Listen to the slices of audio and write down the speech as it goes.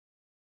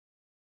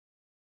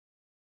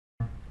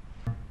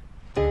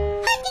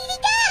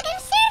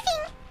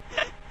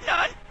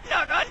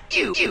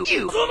Flip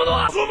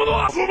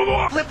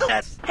the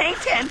left, hang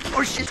 10,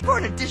 or shift for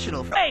an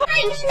additional. Hey,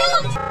 easy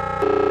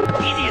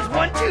as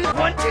 1, 2,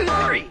 1, 2,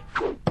 3.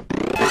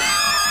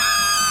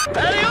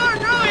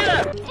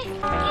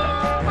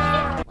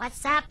 What's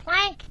that,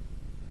 Plank?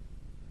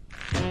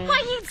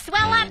 Why, you'd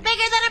swell up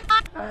bigger than a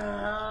pot.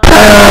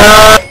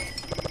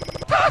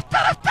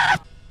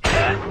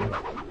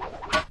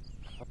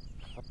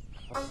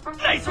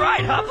 Nice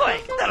ride, huh,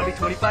 Plank? That'll be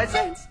 25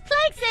 cents.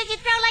 Plank says you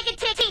throw like a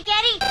titty,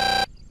 Getty.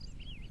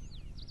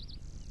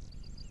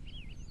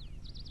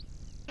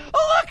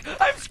 Oh, look!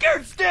 I'm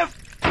scared stiff!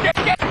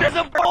 There's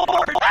a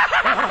board!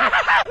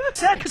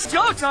 Sex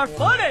jokes are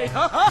funny!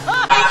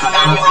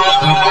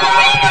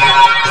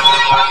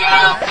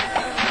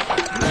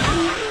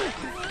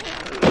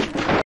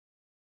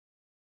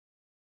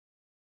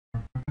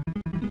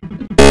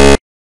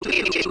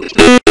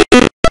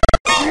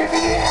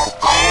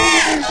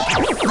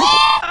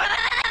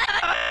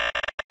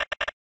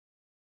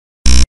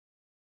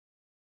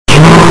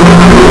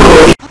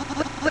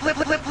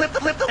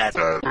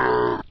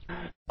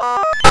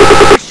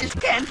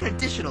 Shift 10,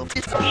 additional.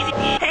 It's easy.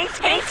 Hang.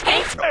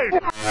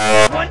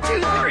 1,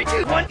 2, 3,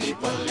 2, 1.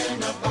 People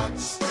in a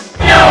box.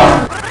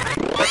 No!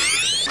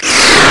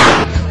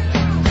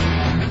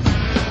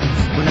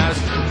 When I was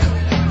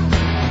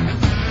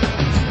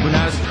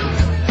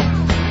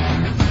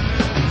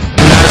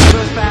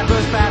first bad,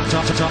 when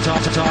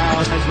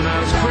I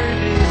was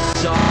pretty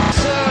soft,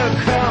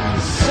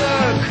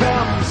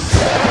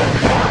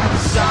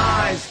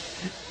 circumcised.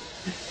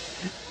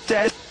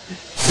 Dead.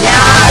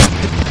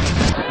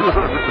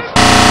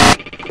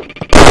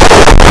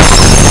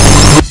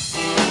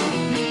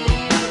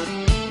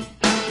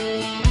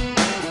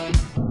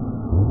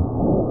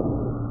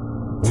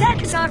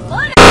 Sex are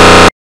funny.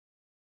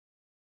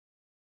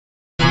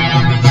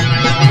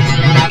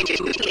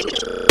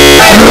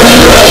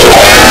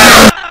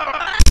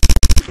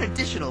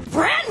 Additional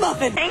brand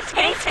muffin. Hang.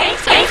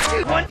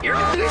 2, 1. You're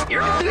loose.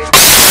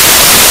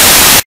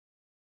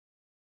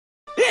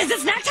 Is it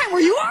snack time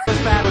where you are? Was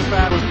bad.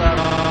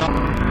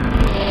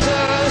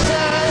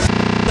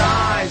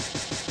 Dies.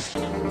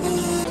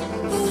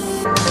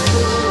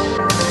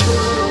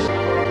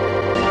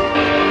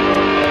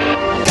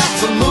 Got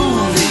some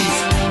movies,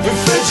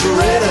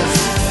 refrigerators.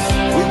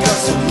 We got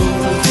some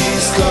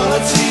movies,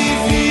 color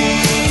TV.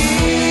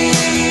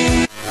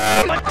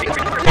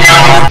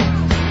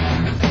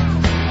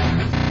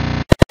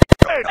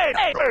 Hey.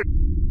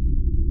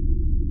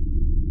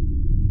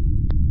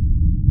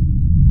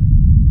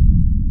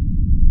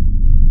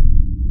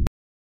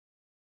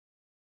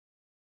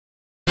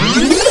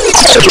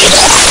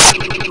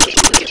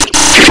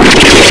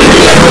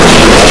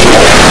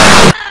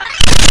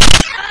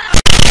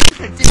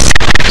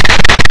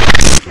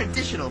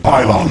 Additional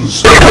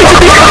pylons.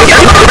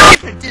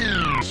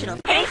 Additional.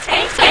 Hey.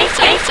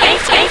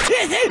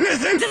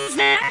 This is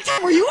snack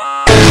time where you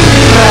are.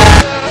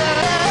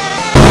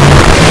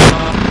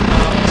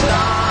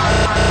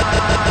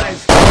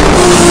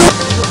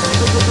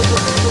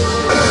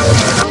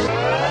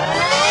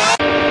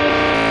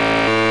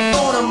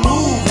 Gonna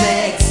move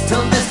next to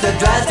Mr.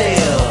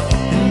 Drysdale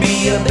and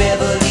be a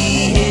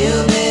Beverly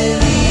Hillbilly.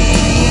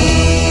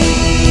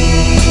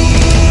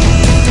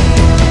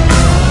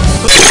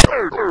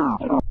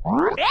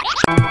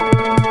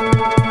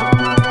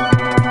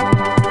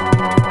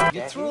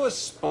 You threw a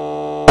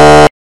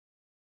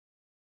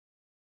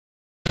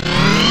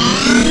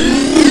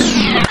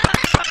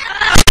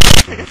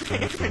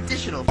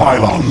additional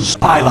pylons.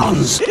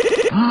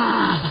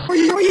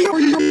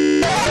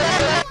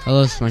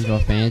 Hello,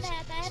 SpongeBob fans.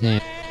 It's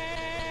Nan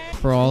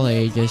for all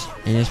ages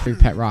and his free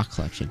pet rock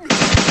collection.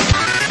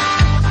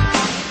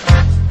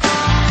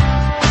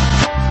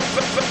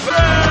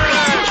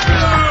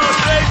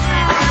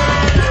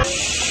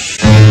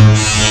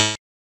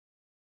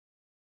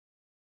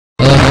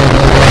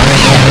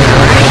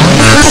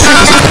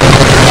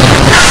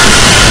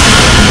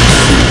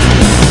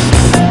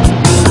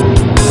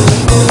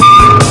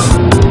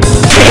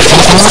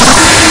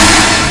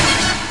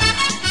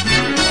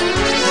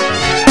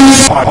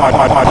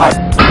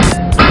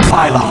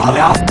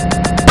 Pylon.